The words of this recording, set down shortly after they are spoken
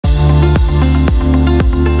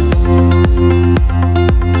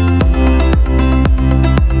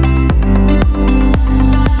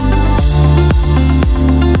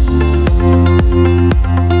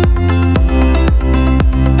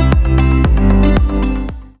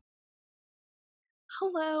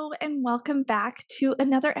Hello, and welcome back to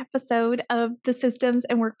another episode of the Systems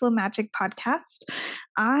and Workflow Magic podcast.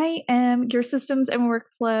 I am your Systems and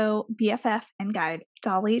Workflow BFF and guide,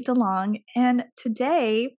 Dolly DeLong, and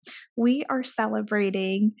today we are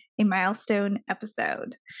celebrating a milestone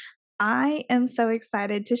episode. I am so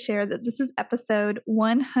excited to share that this is episode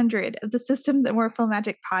 100 of the Systems and Workflow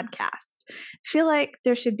Magic podcast. I feel like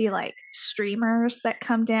there should be like streamers that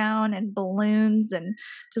come down and balloons and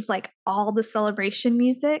just like all the celebration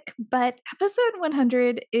music. But episode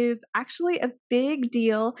 100 is actually a big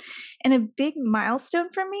deal and a big milestone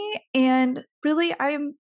for me. And really, I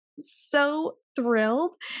am so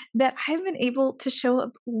thrilled that I've been able to show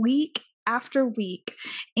up week after week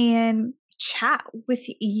and chat with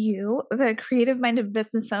you, the creative minded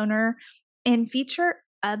business owner, and feature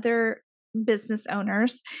other business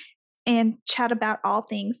owners and chat about all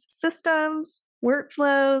things systems,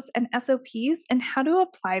 workflows, and SOPs and how to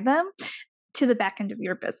apply them to the back end of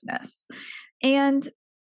your business. And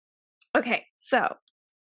okay, so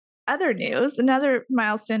other news, another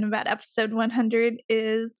milestone about episode 100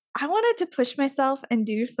 is I wanted to push myself and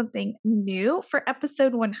do something new for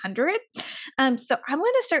episode 100. So I'm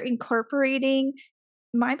going to start incorporating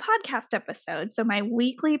my podcast episodes, so my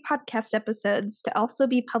weekly podcast episodes, to also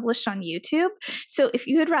be published on YouTube. So if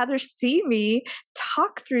you would rather see me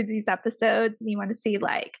talk through these episodes and you want to see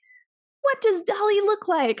like, what does Dolly look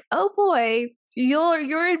like? Oh boy,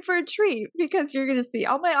 you're in for a treat because you're going to see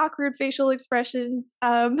all my awkward facial expressions.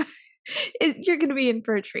 You're going to be in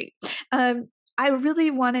for a treat. I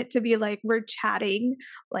really want it to be like we're chatting,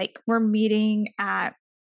 like we're meeting at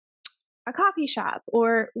a coffee shop,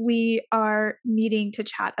 or we are meeting to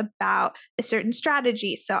chat about a certain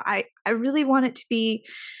strategy. So I really want it to be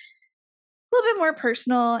a little bit more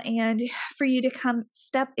personal and for you to come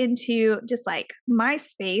step into just like my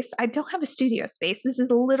space. I don't have a studio space. This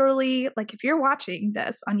is literally like, if you're watching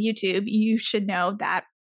this on YouTube, you should know that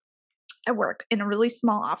I work in a really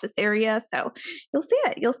small office area. So you'll see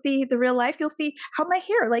it. You'll see the real life. You'll see how my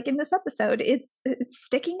hair, like in this episode, it's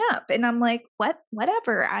sticking up. And I'm like,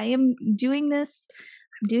 whatever. I'm doing this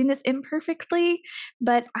imperfectly,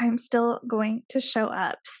 but I'm still going to show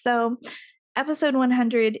up. So episode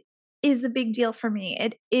 100 is a big deal for me.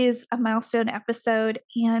 It is a milestone episode.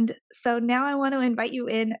 And so now I want to invite you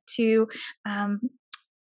in to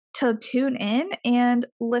tune in and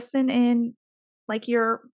listen in like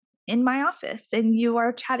you're in my office and you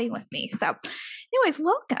are chatting with me. So anyways,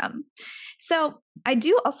 welcome. So I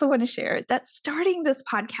do also want to share that starting this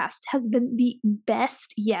podcast has been the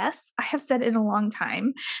best yes I have said in a long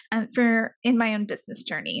time in my own business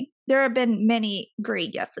journey. There have been many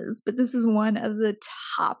great yeses, but this is one of the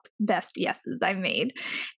top best yeses I've made.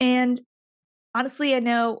 And honestly, I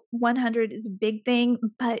know 100 is a big thing,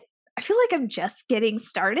 but I feel like I'm just getting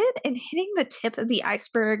started and hitting the tip of the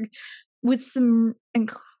iceberg with some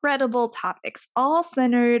incredible topics, all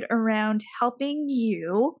centered around helping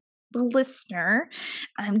you, the listener,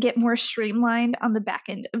 get more streamlined on the back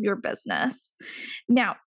end of your business.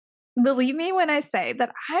 Now, believe me when I say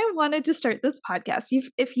that I wanted to start this podcast.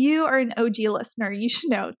 If you are an OG listener, you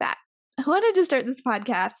should know that I wanted to start this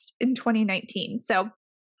podcast in 2019. So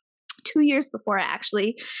 2 years before I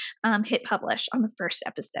actually hit publish on the first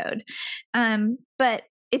episode. But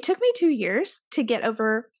it took me 2 years to get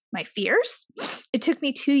over my fears. It took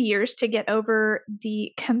me 2 years to get over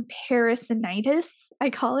the comparisonitis, I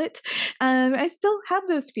call it. I still have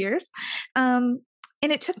those fears. And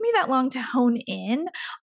it took me that long to hone in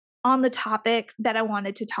on the topic that I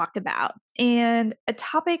wanted to talk about, and a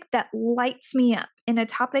topic that lights me up, and a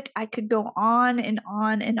topic I could go on and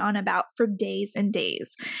on and on about for days and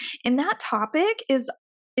days. And that topic is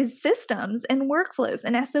systems and workflows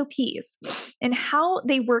and SOPs and how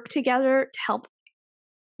they work together to help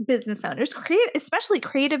business owners, especially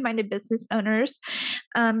creative-minded business owners,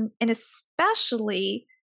 and especially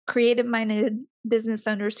creative-minded business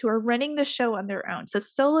owners who are running the show on their own. So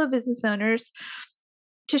solo business owners,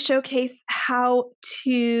 to showcase how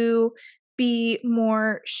to be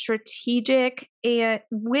more strategic and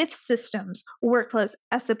with systems, workflows,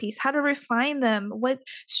 SOPs, how to refine them, what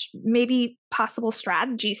maybe possible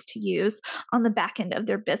strategies to use on the back end of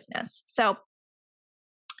their business. So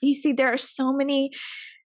you see, there are so many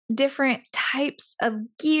different types of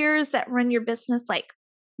gears that run your business, like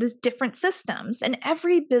these different systems, and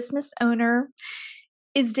every business owner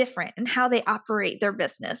is different in how they operate their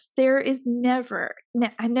business. There is never,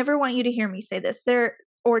 I never want you to hear me say this,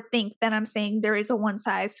 or think that I'm saying there is a one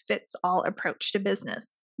size fits all approach to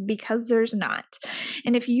business, because there's not.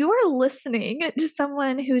 And if you are listening to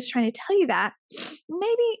someone who's trying to tell you that,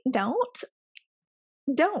 maybe don't.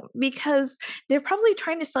 Don't, because they're probably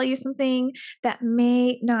trying to sell you something that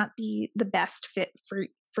may not be the best fit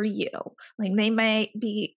for you. Like they might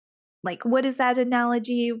be like, what is that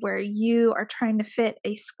analogy where you are trying to fit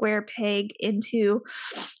a square peg into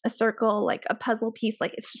a circle, like a puzzle piece,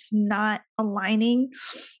 like it's just not aligning.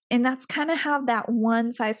 And that's kind of how that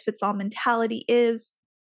one size fits all mentality is.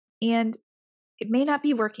 And it may not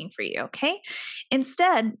be working for you, okay?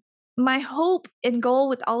 Instead, my hope and goal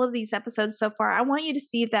with all of these episodes so far, I want you to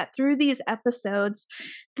see that through these episodes,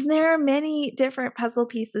 there are many different puzzle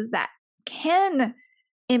pieces that can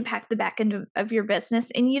impact the back end of your business.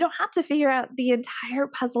 And you don't have to figure out the entire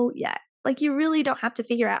puzzle yet. Like you really don't have to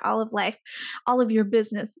figure out all of life, all of your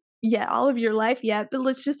business yet, all of your life yet, but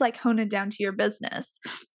let's just like hone it down to your business.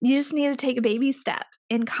 You just need to take a baby step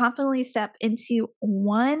and confidently step into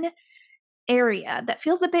one area that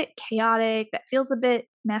feels a bit chaotic, that feels a bit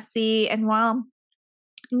messy. And while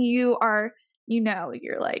you are,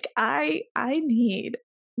 you're like, I need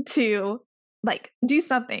to like do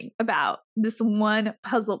something about this one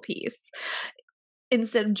puzzle piece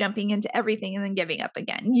instead of jumping into everything and then giving up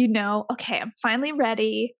again. Okay, I'm finally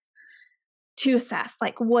ready to assess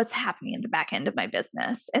like what's happening in the back end of my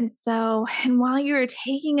business. And while you're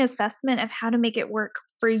taking assessment of how to make it work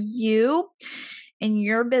for you in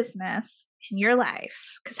your business, in your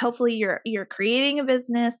life, because hopefully you're creating a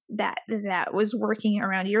business that was working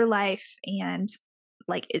around your life and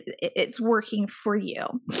like it's working for you.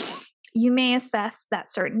 You may assess that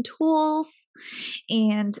certain tools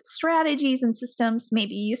and strategies and systems may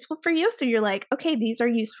be useful for you. So you're like, okay, these are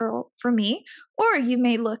useful for me. Or you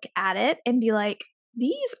may look at it and be like,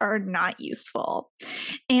 these are not useful.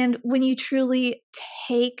 And when you truly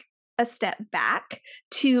take a step back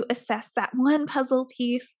to assess that one puzzle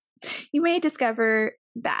piece, you may discover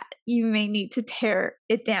that you may need to tear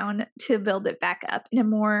it down to build it back up in a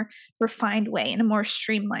more refined way, in a more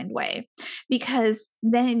streamlined way, because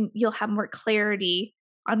then you'll have more clarity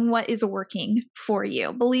on what is working for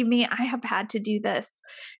you. Believe me, I have had to do this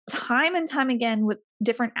time and time again with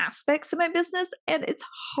different aspects of my business, and it's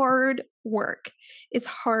hard work. It's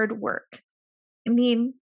hard work. I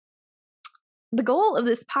mean, the goal of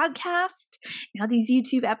this podcast, these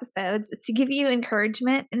YouTube episodes, is to give you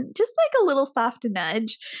encouragement and just like a little soft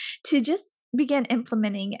nudge to just begin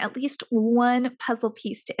implementing at least one puzzle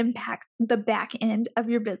piece to impact the back end of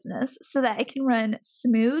your business so that it can run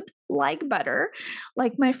smooth like butter,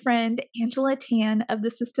 like my friend Angela Tan of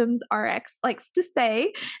the Systems RX likes to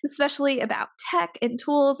say, especially about tech and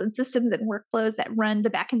tools and systems and workflows that run the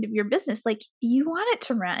back end of your business. Like you want it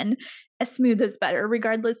to run as smooth as butter,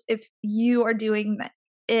 regardless if you are doing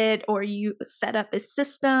it or you set up a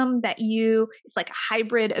system it's like a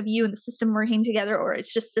hybrid of you and the system working together, or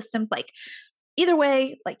it's just systems. Like either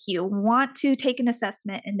way, like you want to take an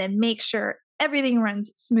assessment and then make sure everything runs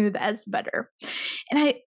smooth as butter. And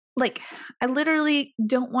I literally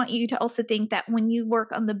don't want you to also think that when you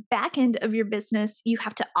work on the back end of your business, you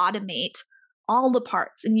have to automate all the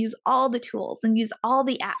parts and use all the tools and use all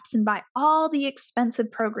the apps and buy all the expensive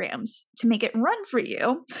programs to make it run for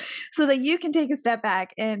you so that you can take a step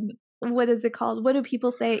back and what is it called? What do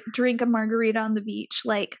people say? Drink a margarita on the beach.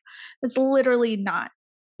 Like it's literally not.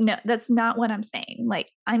 No, that's not what I'm saying. Like,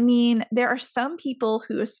 I mean, there are some people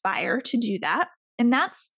who aspire to do that, and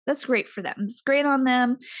that's great for them. It's great on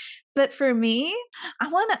them. But for me, I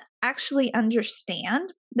want to actually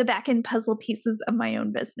understand the back end puzzle pieces of my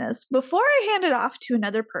own business before I hand it off to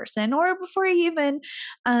another person, or before I even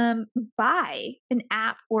buy an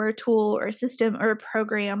app or a tool or a system or a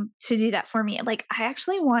program to do that for me. Like, I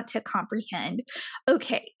actually want to comprehend,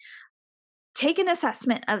 okay, take an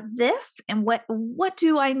assessment of this and what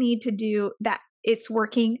do I need to do that it's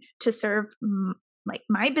working to serve like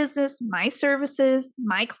my business, my services,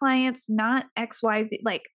 my clients, not XYZ.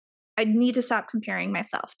 Like I need to stop comparing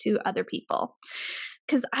myself to other people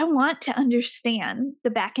because I want to understand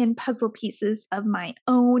the back end puzzle pieces of my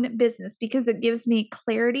own business, because it gives me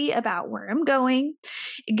clarity about where I'm going.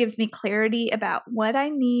 It gives me clarity about what I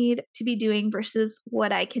need to be doing versus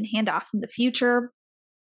what I can hand off in the future.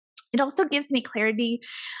 It also gives me clarity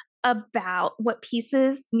about what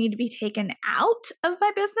pieces need to be taken out of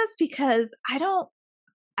my business, because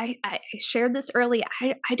I shared this earlier.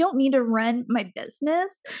 I don't need to run my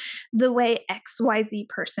business the way XYZ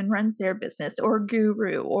person runs their business, or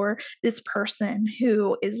guru, or this person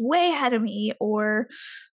who is way ahead of me or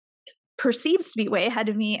perceives to be way ahead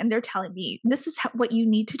of me. And they're telling me this is what you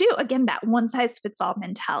need to do. Again, that one size fits all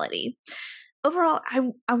mentality. Overall,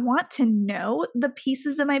 I want to know the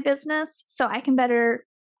pieces of my business so I can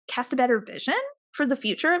cast a better vision for the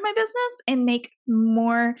future of my business and make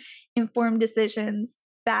more informed decisions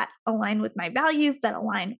that align with my values, that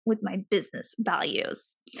align with my business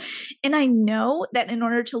values. And I know that in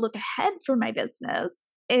order to look ahead for my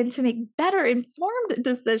business and to make better informed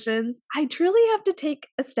decisions, I truly have to take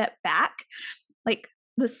a step back, like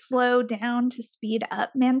the slow down to speed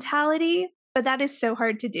up mentality. But that is so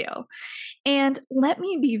hard to do. And let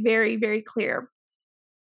me be very, very clear.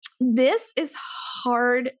 This is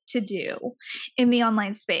hard to do in the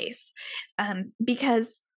online space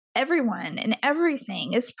because everyone and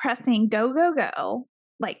everything is pressing go, go, go.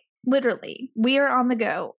 Like literally, we are on the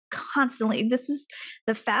go constantly. This is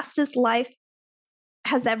the fastest life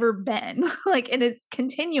has ever been, like, and it's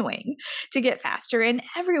continuing to get faster. And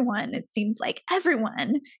everyone, it seems like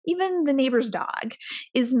everyone, even the neighbor's dog,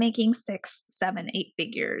 is making 6, 7, 8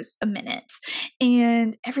 figures a minute.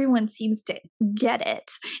 And everyone seems to get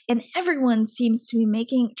it. And everyone seems to be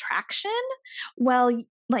making traction. Well,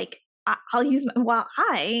 like, while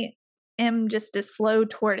I am just a slow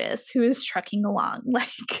tortoise who is trucking along,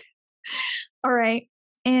 like, all right.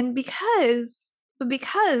 And because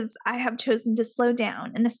I have chosen to slow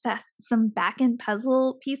down and assess some back-end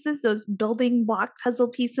puzzle pieces, those building block puzzle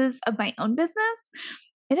pieces of my own business,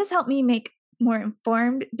 it has helped me make more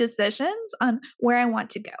informed decisions on where I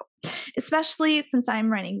want to go, especially since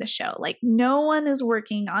I'm running the show. Like, no one is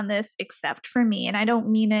working on this except for me. And I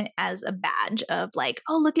don't mean it as a badge of like,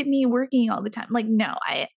 oh, look at me working all the time. Like, no,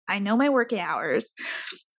 I know my working hours.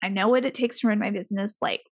 I know what it takes to run my business.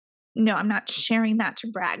 Like, no, I'm not sharing that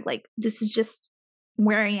to brag. Like, this is just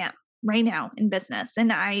where I am right now in business.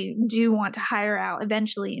 And I do want to hire out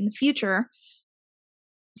eventually in the future.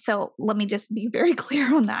 So let me just be very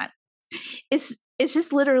clear on that. It's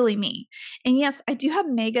just literally me. And yes, I do have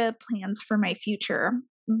mega plans for my future,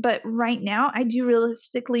 but right now I do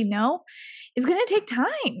realistically know it's going to take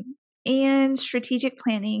time and strategic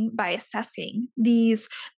planning by assessing these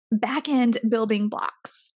back-end building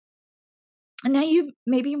blocks. And now you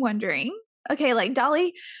may be wondering, okay, like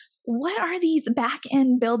Dolly, what are these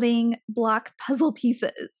back-end building block puzzle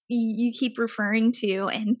pieces you keep referring to?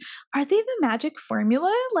 And are they the magic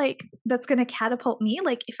formula, like, that's going to catapult me?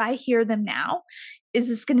 Like, if I hear them now, is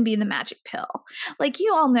this going to be the magic pill? Like,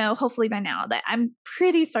 you all know, hopefully by now, that I'm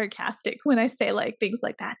pretty sarcastic when I say like things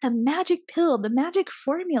like that. The magic pill, the magic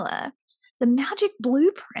formula, the magic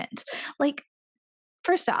blueprint. Like,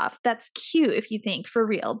 first off, that's cute if you think for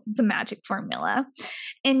real it's a magic formula.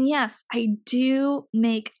 And yes, I do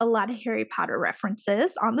make a lot of Harry Potter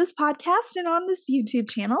references on this podcast and on this YouTube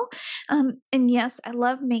channel. And yes, I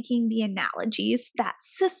love making the analogies that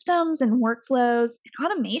systems and workflows and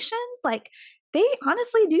automations, like, they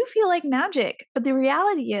honestly do feel like magic. But the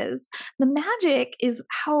reality is the magic is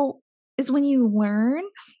when you learn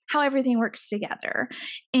how everything works together.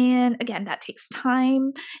 And again, that takes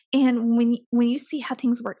time. And when you see how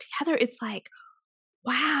things work together, it's like,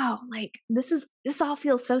 wow, like this all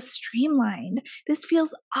feels so streamlined. This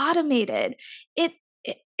feels automated.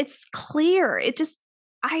 It's clear.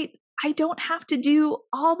 I don't have to do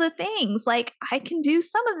all the things. Like, I can do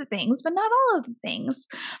some of the things, but not all of the things.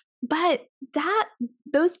 But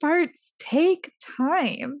those parts take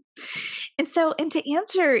time. And to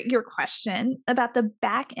answer your question about the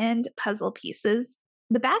back end puzzle pieces,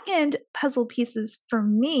 the back end puzzle pieces for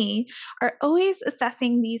me are always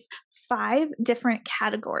assessing these 5 different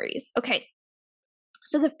categories. Okay.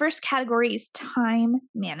 So the first category is time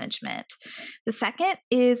management. The second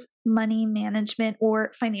is money management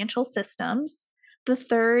or financial systems. The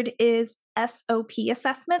third is SOP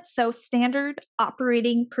assessments, so standard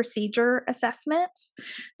operating procedure assessments.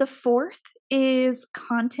 The fourth is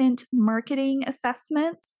content marketing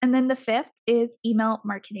assessments. And then the fifth is email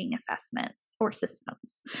marketing assessments or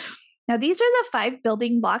systems. Now, these are the 5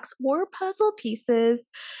 building blocks or puzzle pieces,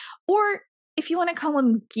 or if you want to call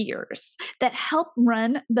them gears, that help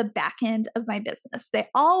run the back end of my business. They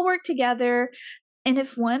all work together. And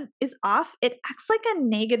if one is off, it acts like a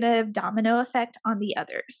negative domino effect on the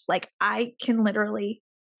others. Like, I can literally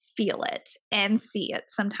feel it and see it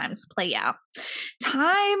sometimes play out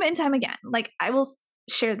time and time again. Like, I will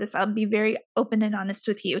share this. I'll be very open and honest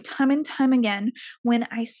with you. Time and time again, when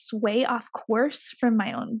I sway off course from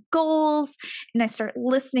my own goals and I start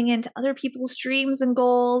listening into other people's dreams and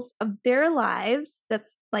goals of their lives,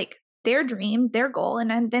 that's like their dream, their goal.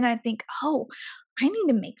 And then I think, oh, I need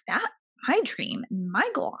to make that my dream and my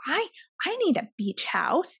goal. I need a beach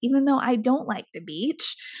house, even though I don't like the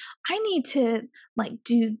beach. I need to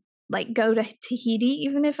go to Tahiti,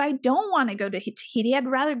 even if I don't want to go to Tahiti. I'd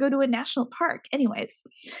rather go to a national park. Anyways,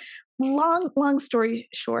 long story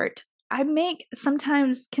short, I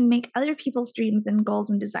sometimes can make other people's dreams and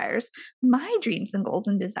goals and desires my dreams and goals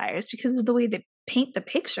and desires because of the way they paint the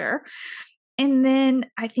picture. And then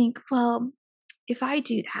I think, well, if I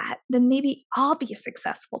do that, then maybe I'll be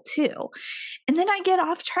successful too. And then I get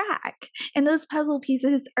off track, and those puzzle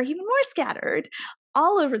pieces are even more scattered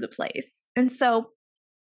all over the place. And so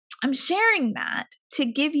I'm sharing that to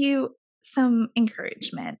give you some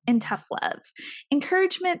encouragement and tough love.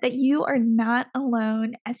 Encouragement that you are not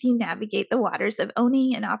alone as you navigate the waters of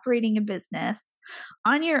owning and operating a business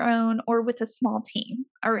on your own or with a small team.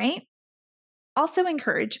 All right. Also,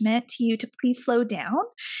 encouragement to you to please slow down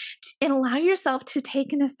and allow yourself to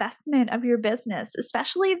take an assessment of your business,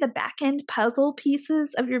 especially the back end puzzle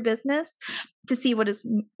pieces of your business, to see what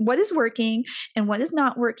is working and what is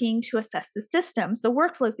not working, to assess the systems, the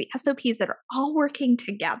workflows, the SOPs that are all working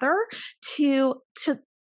together to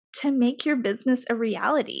make your business a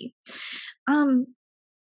reality.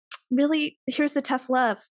 Really, here's the tough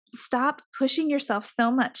love. Stop pushing yourself so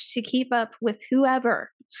much to keep up with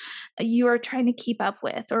whoever you are trying to keep up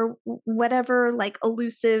with, or whatever like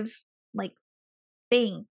elusive like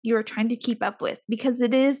thing you're trying to keep up with, because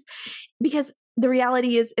the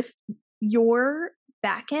reality is, if your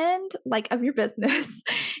back end like of your business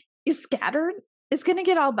is scattered, it's going to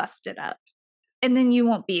get all busted up, and then you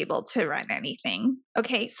won't be able to run anything.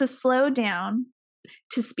 Okay, so slow down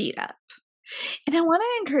to speed up. And I want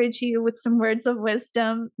to encourage you with some words of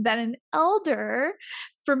wisdom that an elder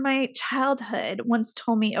from my childhood once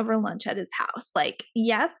told me over lunch at his house. Like,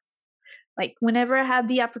 yes, like whenever I have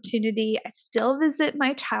the opportunity, I still visit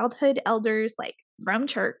my childhood elders, like from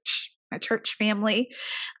church, my church family.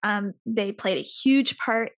 They played a huge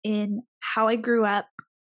part in how I grew up,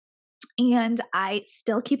 and I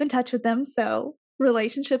still keep in touch with them. So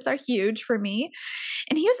relationships are huge for me.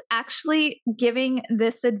 And he was actually giving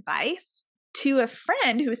this advice to a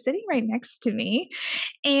friend who was sitting right next to me.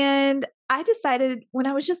 And I decided, when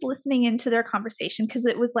I was just listening into their conversation, because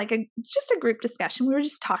it was like just a group discussion, we were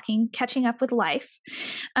just talking, catching up with life.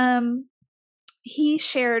 He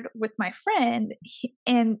shared with my friend,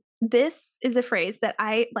 and this is a phrase that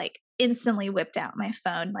I like instantly whipped out my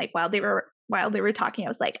phone, like while they were talking. I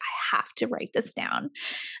was like, I have to write this down,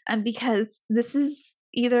 because this is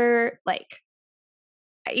either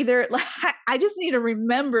I just need to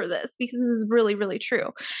remember this, because this is really, really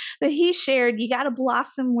true. But he shared, you got to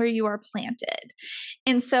blossom where you are planted.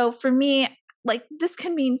 And so for me, like, this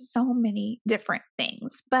can mean so many different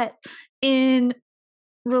things, but in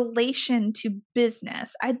relation to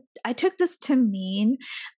business, I took this to mean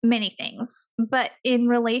many things, but in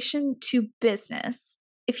relation to business,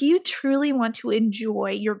 if you truly want to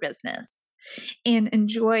enjoy your business and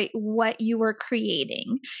enjoy what you are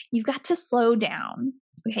creating, you've got to slow down.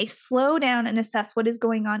 Okay, slow down and assess what is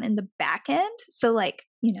going on in the back end. So, like,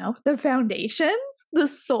 the foundations, the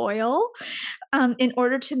soil, in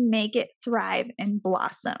order to make it thrive and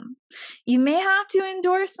blossom. You may have to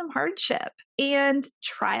endure some hardship and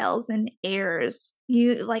trials and errors.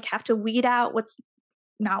 You have to weed out what's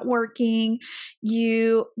not working.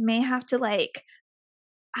 You may have to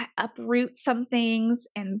uproot some things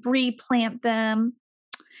and replant them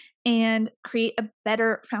and create a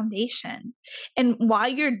better foundation. And while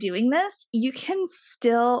you're doing this, you can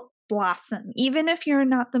still blossom. Even if you're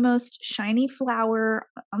not the most shiny flower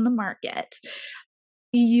on the market,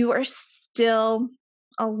 you are still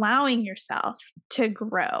allowing yourself to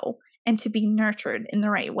grow and to be nurtured in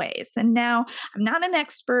the right ways. And now, I'm not an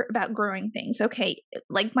expert about growing things. Okay,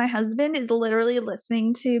 like my husband is literally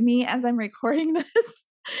listening to me as I'm recording this.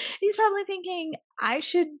 He's probably thinking, I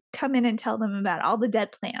should come in and tell them about all the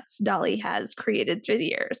dead plants Dolly has created through the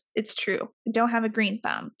years. It's true. I don't have a green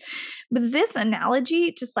thumb. But this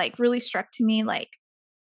analogy just really struck to me, like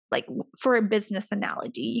for a business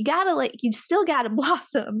analogy. You still gotta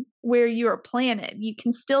blossom where you are planted. You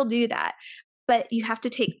can still do that, but you have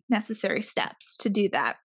to take necessary steps to do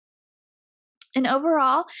that. And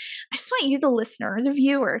overall, I just want you, the listener, the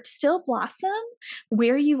viewer, to still blossom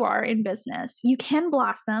where you are in business. You can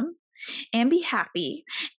blossom and be happy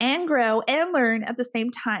and grow and learn at the same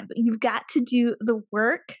time, but you've got to do the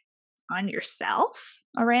work on yourself.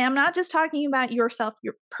 All right. I'm not just talking about yourself,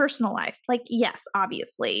 your personal life. Yes,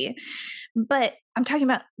 obviously, but I'm talking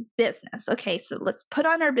about business. Okay. So let's put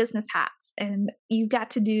on our business hats, and you've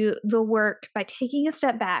got to do the work by taking a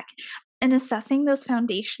step back and assessing those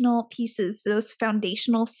foundational pieces, those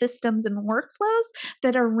foundational systems and workflows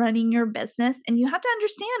that are running your business. And you have to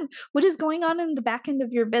understand what is going on in the back end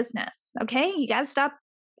of your business. Okay. You got to stop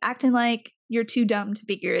acting like you're too dumb to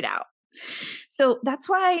figure it out. So that's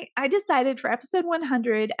why I decided for episode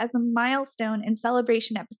 100, as a milestone and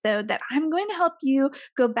celebration episode, that I'm going to help you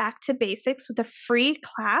go back to basics with a free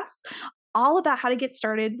class all about how to get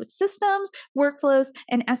started with systems, workflows,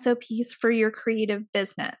 and SOPs for your creative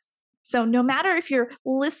business. So no matter if you're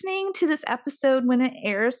listening to this episode when it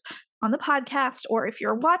airs on the podcast, or if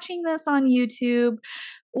you're watching this on YouTube,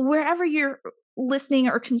 wherever you're listening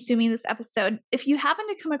or consuming this episode, if you happen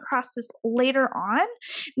to come across this later on,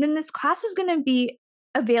 then this class is going to be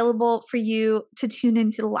available for you to tune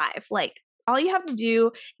into live. Like, all you have to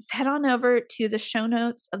do is head on over to the show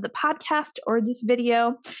notes of the podcast or this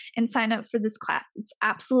video and sign up for this class. It's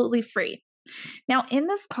absolutely free. Now, in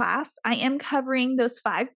this class, I am covering those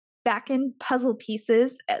 5 backend puzzle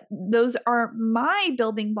pieces. Those are my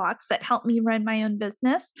building blocks that help me run my own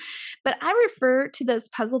business. But I refer to those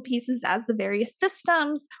puzzle pieces as the various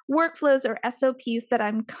systems, workflows, or SOPs that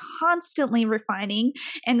I'm constantly refining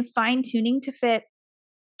and fine-tuning to fit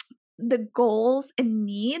the goals and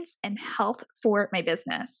needs and health for my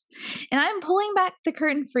business. And I'm pulling back the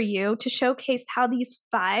curtain for you to showcase how these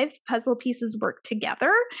 5 puzzle pieces work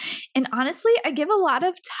together. And honestly, I give a lot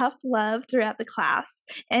of tough love throughout the class,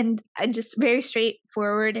 and I'm just very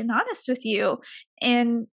straightforward and honest with you.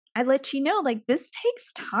 And I let you know, like, this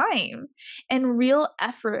takes time and real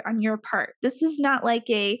effort on your part. This is not like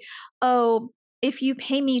if you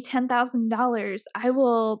pay me $10,000, I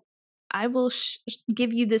will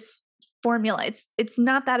give you this formula. It's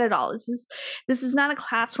not that at all. This is not a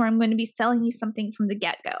class where I'm going to be selling you something from the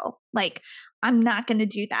get-go. Like, I'm not going to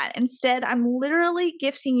do that. Instead, I'm literally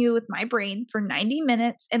gifting you with my brain for 90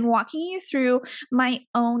 minutes and walking you through my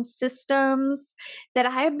own systems that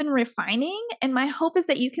I have been refining. And my hope is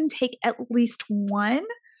that you can take at least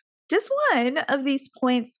just one of these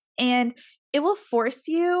points, and it will force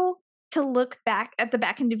you to look back at the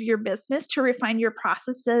back end of your business to refine your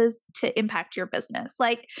processes to impact your business.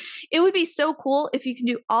 Like, it would be so cool if you can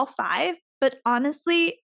do all 5, but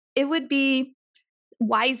honestly, it would be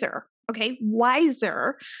wiser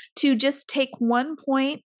to just take one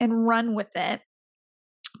point and run with it.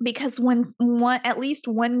 Because when at least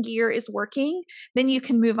one gear is working, then you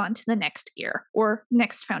can move on to the next gear or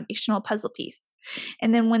next foundational puzzle piece.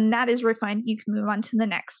 And then when that is refined, you can move on to the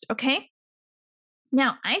next, okay?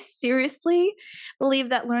 Now, I seriously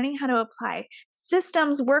believe that learning how to apply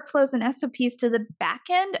systems, workflows, and SOPs to the back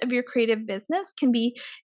end of your creative business can be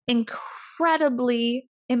incredibly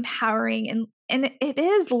empowering, and it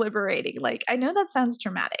is liberating. Like, I know that sounds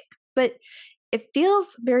dramatic, but it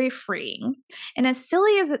feels very freeing. And as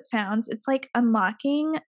silly as it sounds, it's like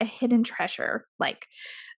unlocking a hidden treasure, like,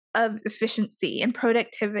 of efficiency and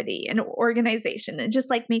productivity and organization. It just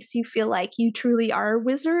like makes you feel like you truly are a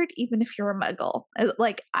wizard, even if you're a muggle,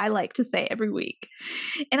 like I like to say every week.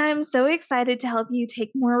 And I'm so excited to help you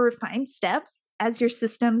take more refined steps as your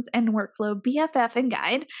systems and workflow BFF and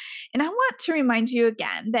guide. And I want to remind you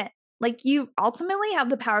again that, like, you ultimately have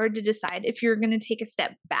the power to decide if you're going to take a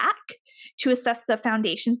step back to assess the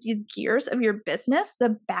foundations, these gears of your business,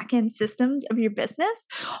 the back-end systems of your business,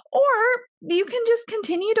 or you can just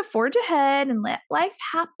continue to forge ahead and let life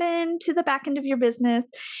happen to the back end of your business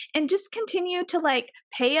and just continue to, like,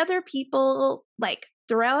 pay other people, like,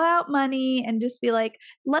 throw out money and just be like,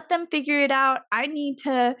 let them figure it out. I need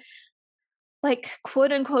to, like,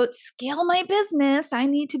 quote unquote, scale my business. I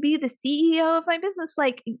need to be the CEO of my business.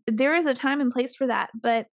 Like, there is a time and place for that.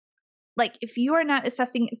 But, like, if you are not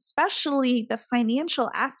assessing, especially the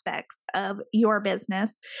financial aspects of your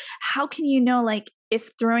business, how can you know, like,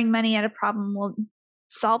 if throwing money at a problem will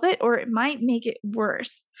solve it or it might make it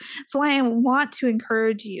worse? So I want to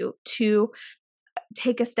encourage you to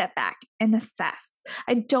take a step back and assess.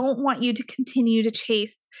 I don't want you to continue to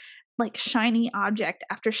chase, like, shiny object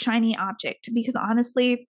after shiny object, because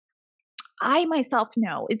honestly, I myself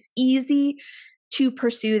know it's easy to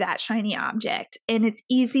pursue that shiny object, and it's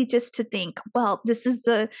easy just to think, well, this is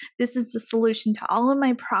the solution to all of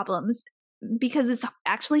my problems, because it's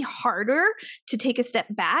actually harder to take a step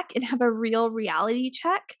back and have a real reality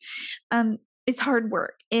check. It's hard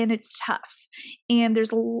work and it's tough, and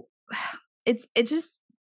it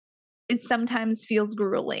sometimes feels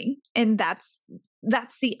grueling, and that's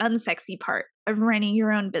the unsexy part of running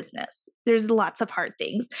your own business. There's lots of hard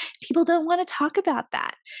things. People don't want to talk about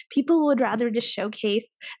that. People would rather just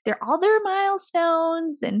showcase all their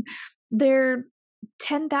milestones and their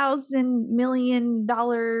 $10,000 million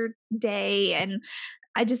day. And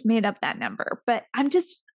I just made up that number, but I'm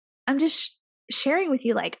just sharing with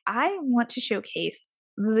you, like, I want to showcase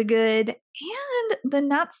the good and the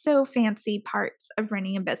not so fancy parts of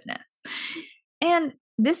running a business. And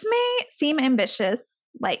this may seem ambitious,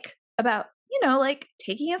 like, about, like,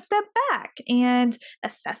 taking a step back and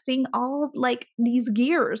assessing all of, like, these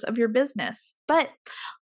gears of your business. But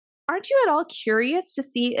aren't you at all curious to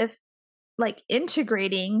see if, like,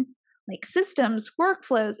 integrating, like, systems,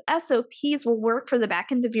 workflows, SOPs will work for the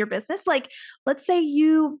back end of your business? Like, let's say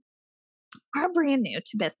you are brand new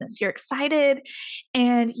to business. You're excited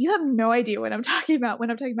and you have no idea what I'm talking about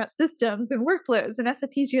when I'm talking about systems and workflows and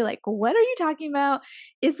SOPs. You're like, what are you talking about?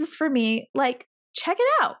 Is this for me? Like, check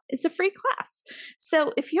it out. It's a free class.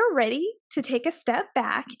 So if you're ready to take a step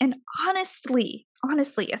back and honestly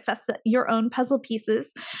assess your own puzzle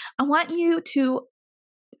pieces, I want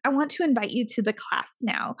to invite you to the class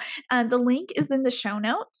now. The link is in the show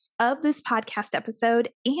notes of this podcast episode,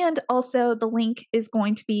 and also the link is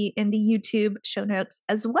going to be in the YouTube show notes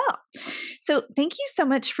as well. So thank you so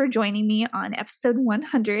much for joining me on episode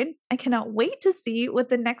 100. I cannot wait to see what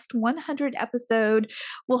the next 100 episode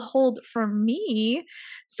will hold for me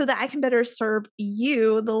so that I can better serve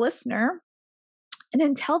you, the listener. And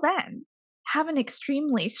until then, have an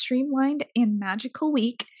extremely streamlined and magical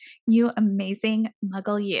week, you amazing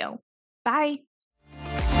muggle you. Bye.